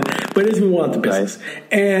solid, but doesn't even want the business. Right.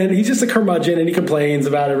 And he's just a curmudgeon, and he complains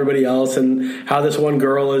about everybody else and how this one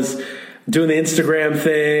girl is doing the Instagram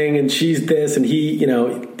thing, and she's this, and he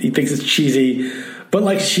thinks it's cheesy,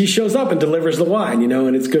 but she shows up and delivers the wine,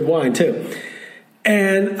 and it's good wine too.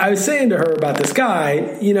 And I was saying to her about this guy,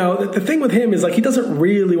 the thing with him is like he doesn't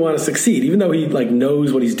really want to succeed, even though he like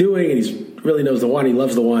knows what he's doing and he really knows the one, he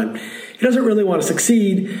loves the one. He doesn't really want to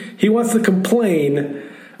succeed. He wants to complain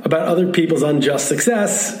about other people's unjust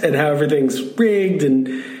success and how everything's rigged,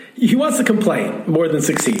 and he wants to complain more than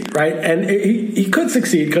succeed, right? And he could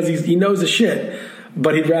succeed because he knows his shit,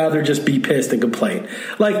 but he'd rather just be pissed and complain.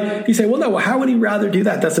 Like, you say, well, no, how would he rather do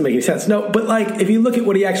that? That doesn't make any sense. No, but like, if you look at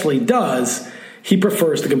what he actually does, he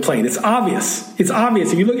prefers to complain. It's obvious. It's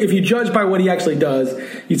obvious. If you judge by what he actually does,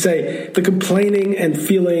 you'd say the complaining and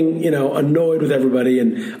feeling, annoyed with everybody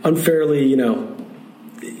and unfairly,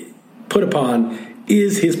 put upon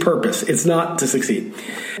is his purpose. It's not to succeed.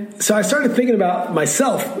 So I started thinking about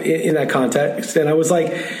myself in that context, and I was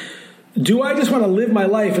like, do I just want to live my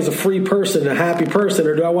life as a free person, a happy person,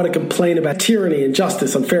 or do I want to complain about tyranny,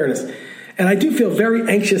 injustice, unfairness? And I do feel very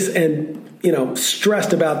anxious and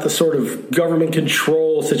stressed about the sort of government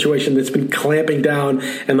control situation that's been clamping down,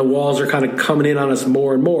 and the walls are kind of coming in on us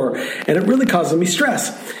more and more. And it really causes me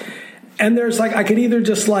stress. And there's like, I could either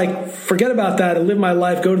just like forget about that and live my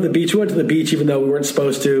life, go to the beach. We went to the beach even though we weren't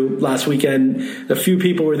supposed to last weekend. A few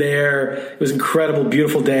people were there. It was incredible,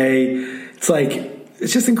 beautiful day.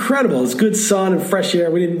 It's just incredible. It's good sun and fresh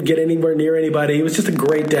air. We didn't get anywhere near anybody. It was just a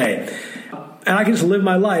great day. And I can just live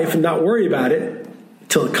my life and not worry about it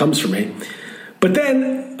till it comes for me. But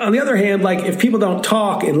then, on the other hand, like if people don't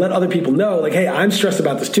talk and let other people know, like, hey, I'm stressed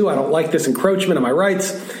about this too. I don't like this encroachment on my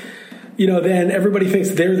rights. Then everybody thinks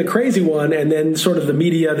they're the crazy one. And then sort of the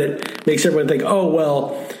media that makes everyone think, oh,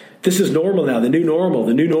 well, this is normal now, the new normal.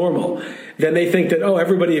 Then they think that, oh,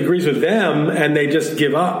 everybody agrees with them and they just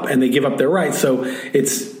give up and they give up their rights. So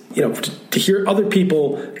it's, to hear other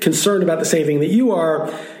people concerned about the same thing that you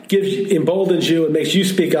are emboldens you and makes you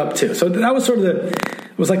speak up too. So that was sort of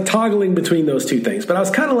it was like toggling between those two things. But I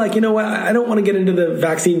was kind of like, what, I don't want to get into the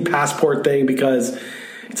vaccine passport thing because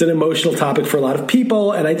it's an emotional topic for a lot of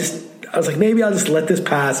people. And I was like, maybe I'll just let this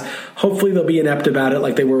pass. Hopefully they'll be inept about it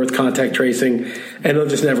like they were with contact tracing, and they'll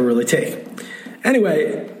just never really take.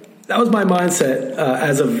 Anyway, that was my mindset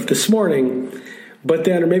as of this morning, but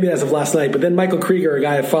then, or maybe as of last night, but then Michael Krieger, a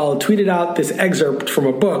guy I followed, tweeted out this excerpt from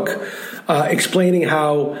a book explaining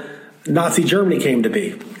how Nazi Germany came to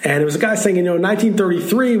be. And it was a guy saying, in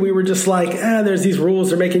 1933, we were just like, there's these rules,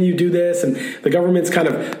 they're making you do this, and the government's kind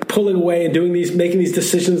of pulling away and making these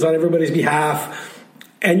decisions on everybody's behalf.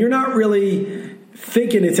 And you're not really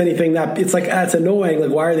thinking it's anything that it's like, it's annoying.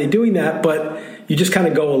 Like, why are they doing that? But you just kind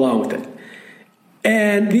of go along with it.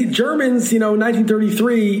 And the Germans,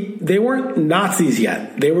 1933, they weren't Nazis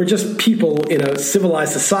yet. They were just people in a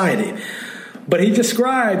civilized society. But he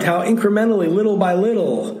described how incrementally, little by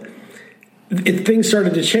little, things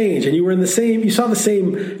started to change. And you saw the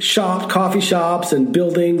same coffee shops and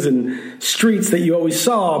buildings and streets that you always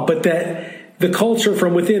saw, but that the culture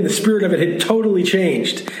from within, the spirit of it had totally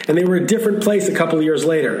changed. And they were a different place a couple of years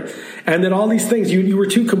later. And that all these things, you were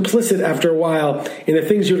too complicit after a while in the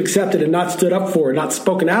things you had accepted and not stood up for and not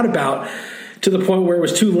spoken out about, to the point where it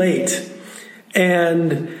was too late.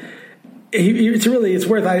 And it's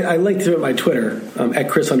worth, I linked to it on my Twitter, at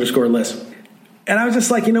Chris_Liss. And I was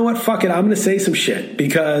just like, you know what, fuck it, I'm going to say some shit.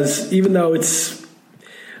 Because even though it's,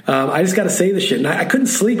 I just got to say this shit. And I couldn't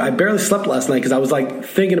sleep. I barely slept last night because I was like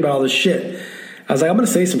thinking about all this shit. I was like, I'm going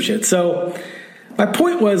to say some shit. So my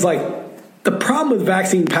point was like, the problem with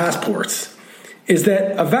vaccine passports is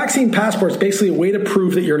that a vaccine passport is basically a way to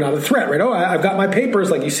prove that you're not a threat, right? Oh, I've got my papers.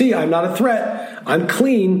 Like, you see, I'm not a threat. I'm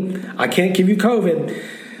clean. I can't give you COVID.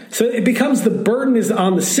 So it becomes the burden is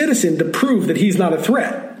on the citizen to prove that he's not a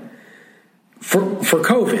threat for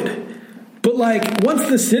COVID. But like, once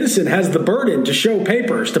the citizen has the burden to show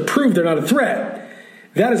papers to prove they're not a threat,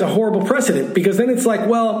 that is a horrible precedent, because then it's like,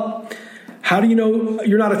 well, how do you know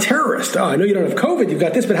you're not a terrorist? Oh, I know you don't have COVID, you've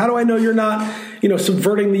got this, but how do I know you're not,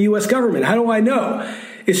 subverting the U.S. government? How do I know?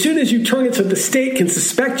 As soon as you turn it so the state can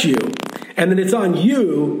suspect you, and then it's on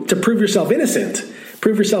you to prove yourself innocent,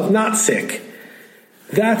 prove yourself not sick,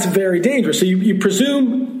 that's very dangerous. So you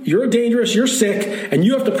presume you're dangerous, you're sick, and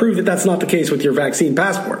you have to prove that that's not the case with your vaccine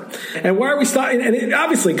passport. And why are we stopping? And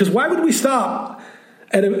obviously, because why would we stop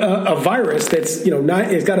at a virus that's,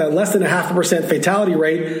 it's got a less than 0.5% fatality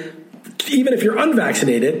rate, even if you're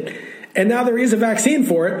unvaccinated, and now there is a vaccine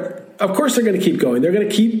for it? Of course they're going to keep going. They're going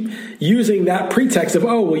to keep using that pretext of,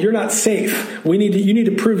 oh, well, you're not safe. You need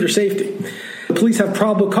to prove your safety. The police have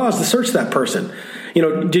probable cause to search that person.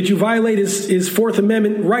 Did you violate his Fourth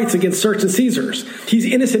Amendment rights against search and seizures? He's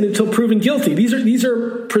innocent until proven guilty. These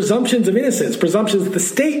are presumptions of innocence, presumptions that the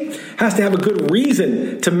state has to have a good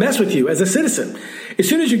reason to mess with you as a citizen. As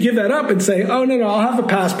soon as you give that up and say, oh, no, I'll have a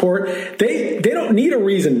passport, they don't need a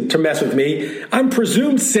reason to mess with me. I'm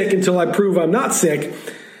presumed sick until I prove I'm not sick.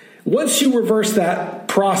 Once you reverse that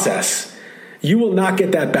process, you will not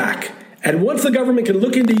get that back. And once the government can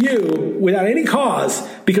look into you without any cause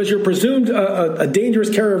because you're presumed a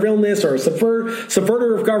dangerous carrier of illness or a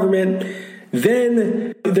subverter of government,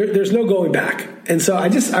 then there's no going back. And so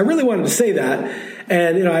I really wanted to say that.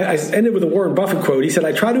 And I ended with a Warren Buffett quote. He said,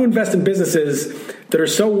 I try to invest in businesses that are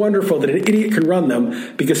so wonderful that an idiot can run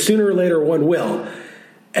them because sooner or later one will.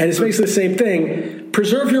 And it's basically the same thing.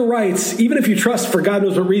 Preserve your rights, even if you trust, for God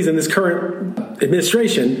knows what reason, this current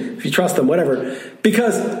administration, if you trust them, whatever,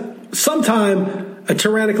 because sometime a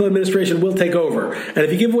tyrannical administration will take over. And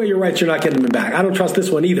if you give away your rights, you're not getting them back. I don't trust this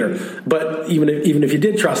one either. But even if you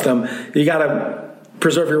did trust them, you got to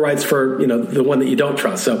preserve your rights for the one that you don't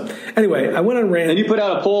trust. So anyway, I went on rant. And you put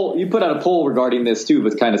out a poll regarding this too,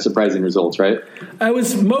 with kind of surprising results, right? I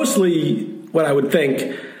was mostly what I would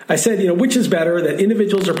think. I said, which is better, that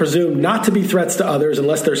individuals are presumed not to be threats to others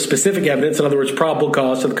unless there's specific evidence, in other words, probable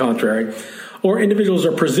cause to the contrary, or individuals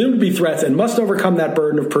are presumed to be threats and must overcome that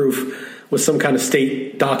burden of proof with some kind of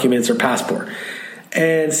state documents or passport.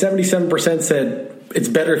 And 77% said it's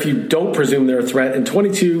better if you don't presume they're a threat, and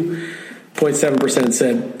 22.7%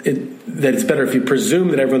 said that it's better if you presume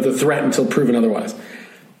that everyone's a threat until proven otherwise.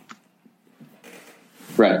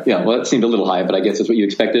 Right. Yeah. Well, that seemed a little high, but I guess that's what you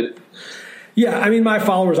expected. Yeah, I mean, my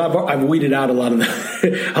followers, I've weeded out a lot of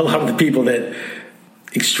the people that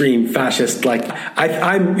extreme fascist. Like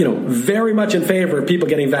I'm very much in favor of people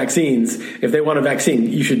getting vaccines. If they want a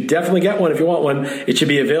vaccine, you should definitely get one if you want one. It should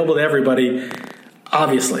be available to everybody,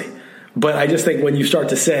 obviously. But I just think when you start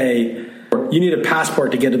to say you need a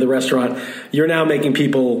passport to get to the restaurant, you're now making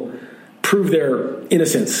people prove their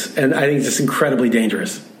innocence, and I think it's just incredibly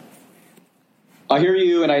dangerous. I hear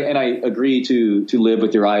you, and I agree to live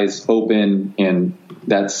with your eyes open, and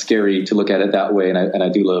that's scary to look at it that way. And I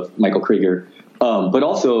do love Michael Krieger, but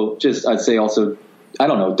also I'd say I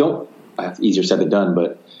don't know, easier said than done,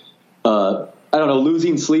 but I don't know,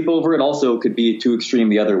 losing sleep over it also could be too extreme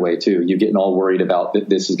the other way too. You getting all worried about that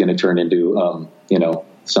this is going to turn into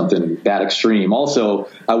something that extreme. Also,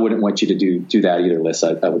 I wouldn't want you to do that either, Liz.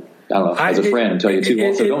 I would. I don't know, as a friend, tell you too.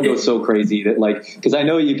 Also, don't go so crazy that because I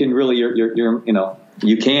know you can really,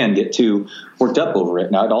 you can get too worked up over it.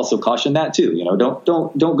 And I'd also caution that too.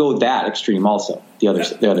 Don't go that extreme. Also, the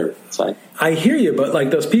other side. I hear you, but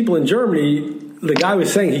like those people in Germany, the guy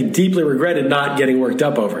was saying he deeply regretted not getting worked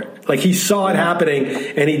up over it. Like he saw it happening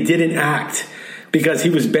and he didn't act because he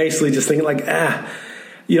was basically just thinking like,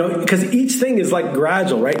 because each thing is like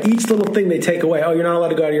gradual, right? Each little thing they take away. Oh, you're not allowed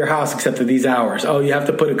to go out of your house except at these hours. Oh, you have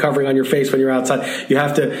to put a covering on your face when you're outside. You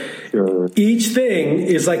have to. Sure. Each thing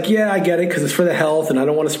is like, yeah, I get it because it's for the health and I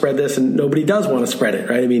don't want to spread this, and nobody does want to spread it,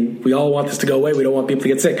 right? I mean, we all want this to go away. We don't want people to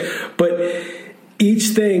get sick. But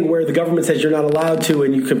each thing where the government says you're not allowed to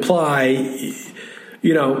and you comply,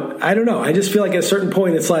 I don't know. I just feel like at a certain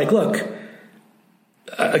point it's like, look,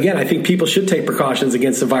 again, I think people should take precautions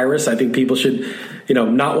against the virus. I think people should,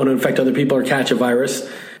 not want to infect other people or catch a virus.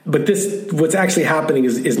 But what's actually happening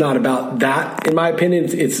is not about that, in my opinion.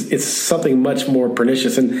 It's something much more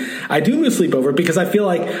pernicious. And I do lose sleep over it because I feel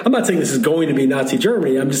like, I'm not saying this is going to be Nazi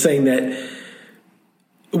Germany. I'm just saying that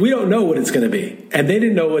we don't know what it's going to be. And they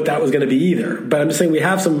didn't know what that was going to be either. But I'm just saying we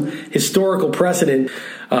have some historical precedent.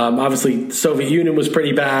 Obviously, the Soviet Union was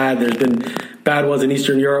pretty bad. There's been bad ones in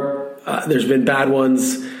Eastern Europe. There's been bad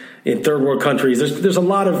ones in third world countries. There's a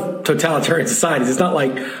lot of totalitarian societies. It's not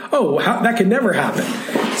like, that could never happen.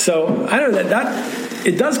 So I don't know that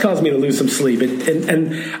it does cause me to lose some sleep.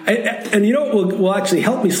 And you know what will actually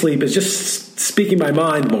help me sleep is just speaking my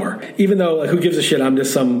mind more. Even though who gives a shit? I'm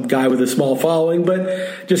just some guy with a small following.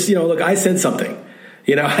 But just look, I said something.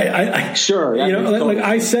 Sure. Yeah,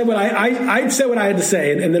 I said what I said what I had to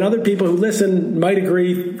say, and then other people who listen might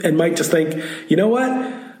agree and might just think, you know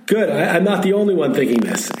what? Good. I'm not the only one thinking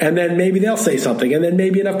this. And then maybe they'll say something. And then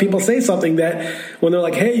maybe enough people say something that when they're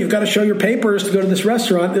like, hey, you've got to show your papers to go to this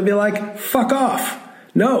restaurant, they'll be like, fuck off.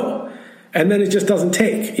 No. And then it just doesn't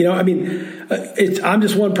take. I'm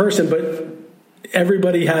just one person, but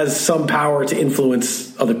everybody has some power to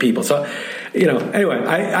influence other people. So, anyway,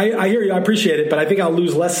 I hear you. I appreciate it. But I think I'll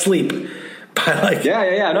lose less sleep by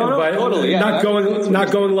totally. Yeah, not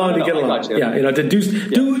going long to get along. Yeah, to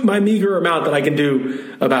do my meager amount that I can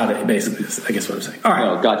do about it. Basically, I guess what I'm saying. All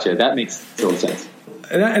right, gotcha. That makes total sense.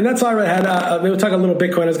 And that's all I had. Maybe we'll talk a little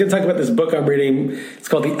Bitcoin. I was going to talk about this book I'm reading. It's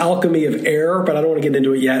called The Alchemy of Error, but I don't want to get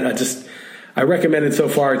into it yet. I recommend it so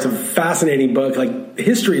far. It's a fascinating book. like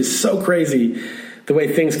history is so crazy, the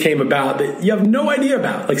way things came about that you have no idea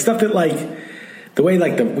about. Like stuff that the way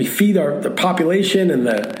we feed the population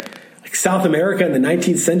and South America in the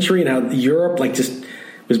 19th century and how Europe just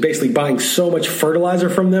was basically buying so much fertilizer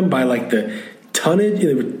from them by the tonnage.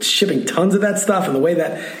 They were shipping tons of that stuff, and the way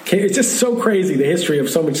that came, it's just so crazy, the history of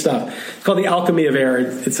so much stuff. It's called The Alchemy of Error.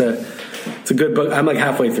 It's a good book. I'm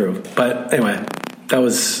halfway through, but anyway, that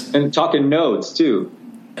was. And talking nodes too.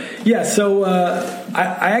 Yeah, so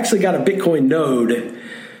I actually got a Bitcoin node,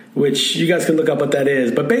 which you guys can look up what that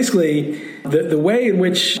is. But basically, the way in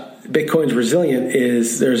which Bitcoin's resilient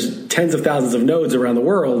is there's tens of thousands of nodes around the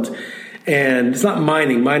world. And it's not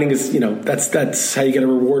mining. Mining is, that's how you get a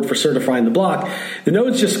reward for certifying the block. The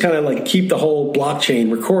nodes just kind of keep the whole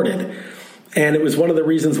blockchain recorded. And it was one of the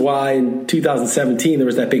reasons why in 2017 there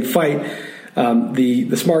was that big fight.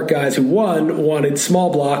 The smart guys who won wanted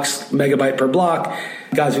small blocks, megabyte per block.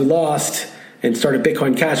 Guys who lost and started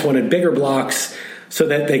Bitcoin Cash wanted bigger blocks so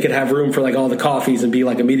that they could have room for all the coffees and be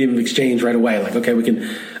a medium of exchange right away.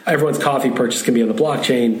 Everyone's coffee purchase can be on the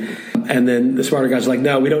blockchain. And then the smarter guys are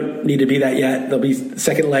no, we don't need to be that yet. There'll be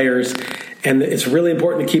second layers. And it's really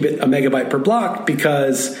important to keep it a megabyte per block,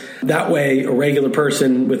 because that way a regular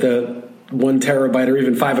person with a 1 terabyte or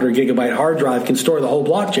even 500 gigabyte hard drive can store the whole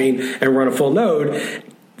blockchain and run a full node.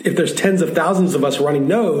 If there's tens of thousands of us running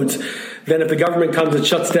nodes, then if the government comes and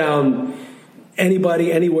shuts down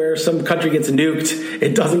anybody, anywhere, some country gets nuked,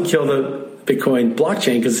 it doesn't kill the Bitcoin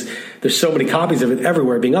blockchain because there's so many copies of it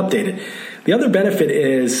everywhere being updated. The other benefit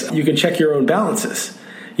is you can check your own balances.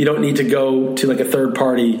 You don't need to go to a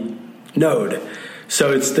third-party node.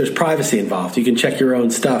 So there's privacy involved. You can check your own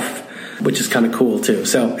stuff, which is kind of cool too.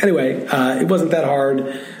 So anyway, it wasn't that hard.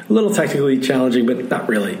 A little technically challenging, but not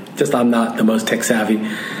really. Just I'm not the most tech savvy.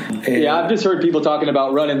 Yeah, I've just heard people talking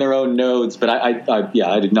about running their own nodes, but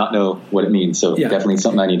I did not know what it means. So definitely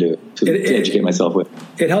something I need to educate myself with.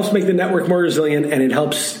 It helps make the network more resilient, and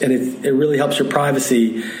it really helps your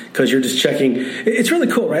privacy because you're just checking. It's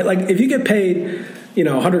really cool, right? If you get paid,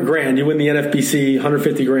 $100,000, you win the NFBC,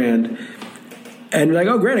 $150,000. And you're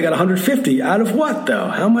oh, great, I got 150. Out of what, though?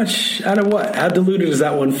 How much? Out of what? How diluted is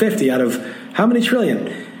that 150? Out of how many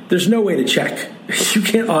trillion? There's no way to check. You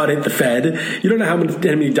can't audit the Fed. You don't know how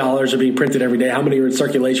many dollars are being printed every day, how many are in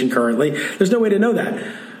circulation currently. There's no way to know that.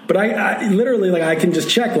 But I literally, I can just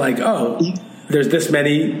check, there's this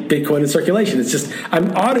many Bitcoin in circulation. It's just,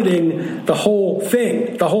 I'm auditing the whole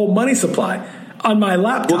thing, the whole money supply on my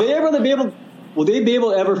laptop. Will they be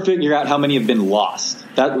able to ever figure out how many have been lost?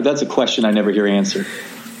 That's a question I never hear answered.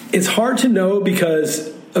 It's hard to know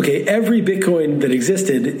because, every Bitcoin that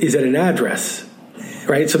existed is at an address,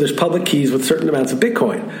 right? So there's public keys with certain amounts of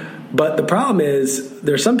Bitcoin. But the problem is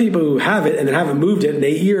there's some people who have it and then haven't moved it in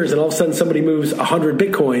 8 years, and all of a sudden somebody moves 100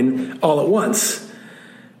 Bitcoin all at once.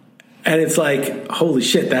 And it's holy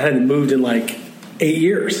shit, that hadn't moved in 8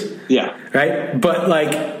 years. Yeah. Right? But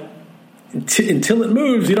until it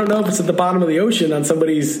moves, you don't know if it's at the bottom of the ocean on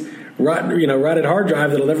somebody's rotted hard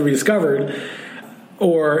drive that'll never be discovered,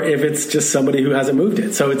 or if it's just somebody who hasn't moved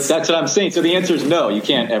it. So that's what I'm saying. So the answer is no. You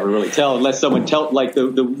can't ever really tell unless someone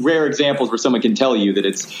the rare examples where someone can tell you that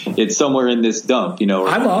it's somewhere in this dump.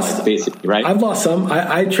 I've lost basically, right? I've lost some.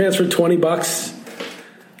 I transferred $20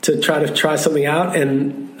 to try something out,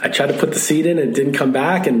 and I tried to put the seed in, and it didn't come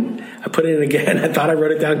back, and I put it in again. I thought I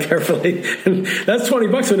wrote it down carefully, and that's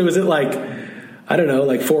 $20 when it was at I don't know,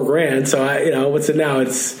 $4,000. So what's it now?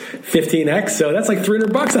 It's 15x. So that's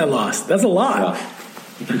 $300 I lost. That's a lot.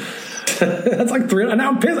 Yeah. That's $300. Now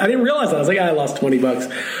I'm pissed. I didn't realize that. I was I lost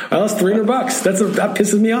 $20. I lost $300. That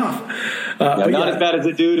pisses me off. Not as bad as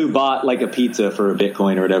a dude who bought a pizza for a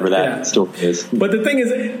Bitcoin or whatever that story is. But the thing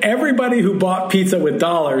is, everybody who bought pizza with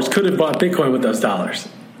dollars could have bought Bitcoin with those dollars.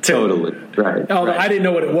 Totally. Right. Although I didn't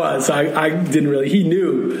know what it was. So I didn't really. He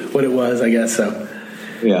knew what it was, I guess. So.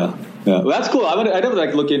 Yeah. Yeah, well, that's cool. I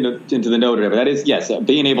don't look into the node or whatever. That is, yes,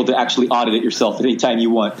 being able to actually audit it yourself at any time you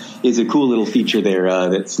want is a cool little feature there.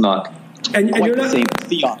 That's not quite the same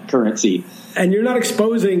fiat currency. And you're not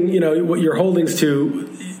exposing, what your holdings to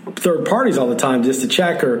third parties all the time just to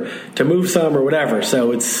check or to move some or whatever.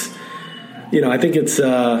 So it's, I think it's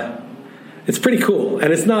pretty cool,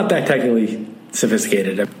 and it's not that technically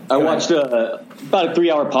sophisticated. I watched about a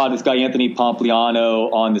 3-hour pod. This guy Anthony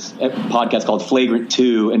Pompliano on this podcast called Flagrant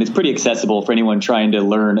 2, and it's pretty accessible for anyone trying to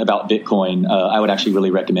learn about Bitcoin. I would actually really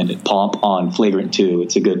recommend it. Pomp on Flagrant 2.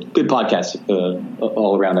 It's a good podcast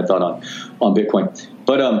all around. I thought on Bitcoin.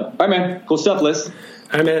 But all right, man, cool stuff, Liz.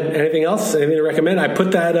 All right, man. Anything else? Anything to recommend? I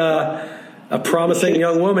put that a promising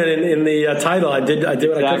young woman in the title. I did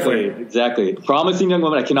what I could for you. Exactly. Promising young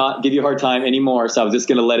woman. I cannot give you a hard time anymore, so I was just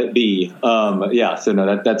going to let it be. So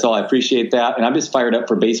no, that's all. I appreciate that, and I'm just fired up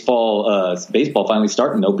for baseball. Baseball finally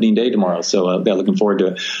starting opening day tomorrow, so looking forward to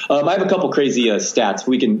it. I have a couple crazy stats.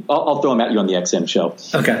 I'll throw them at you on the XM show.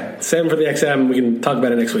 Okay, same for the XM. We can talk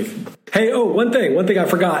about it next week. Hey, one thing I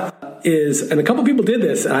forgot is, and a couple people did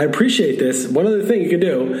this, and I appreciate this. One other thing you can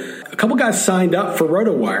do: a couple guys signed up for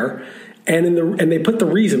RotoWire. And they put the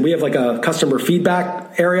reason, we have like a customer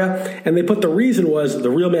feedback area, and they put the reason was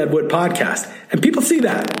the Real Man Wood podcast. And people see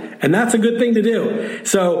that, and that's a good thing to do.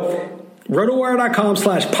 So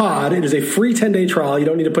rotowire.com/pod, it is a free 10-day trial. You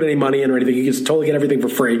don't need to put any money in or anything. You can just totally get everything for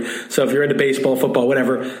free. So if you're into baseball, football,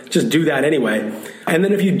 whatever, just do that anyway. And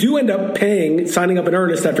then if you do end up signing up in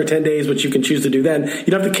earnest after 10 days, which you can choose to do then, you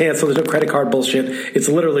don't have to cancel. There's no credit card bullshit. It's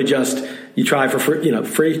literally just you try for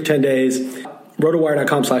free 10 days.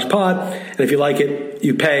 rotowire.com/pod, and if you like it,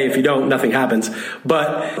 you pay. If you don't, nothing happens.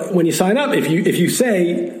 But when you sign up, if you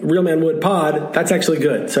say Real Man Wood Pod, that's actually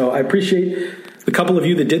good. So I appreciate the couple of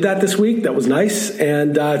you that did that this week. That was nice,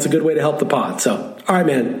 and it's a good way to help the pod. So, all right,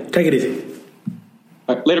 man, take it easy.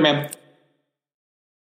 All right, later, man.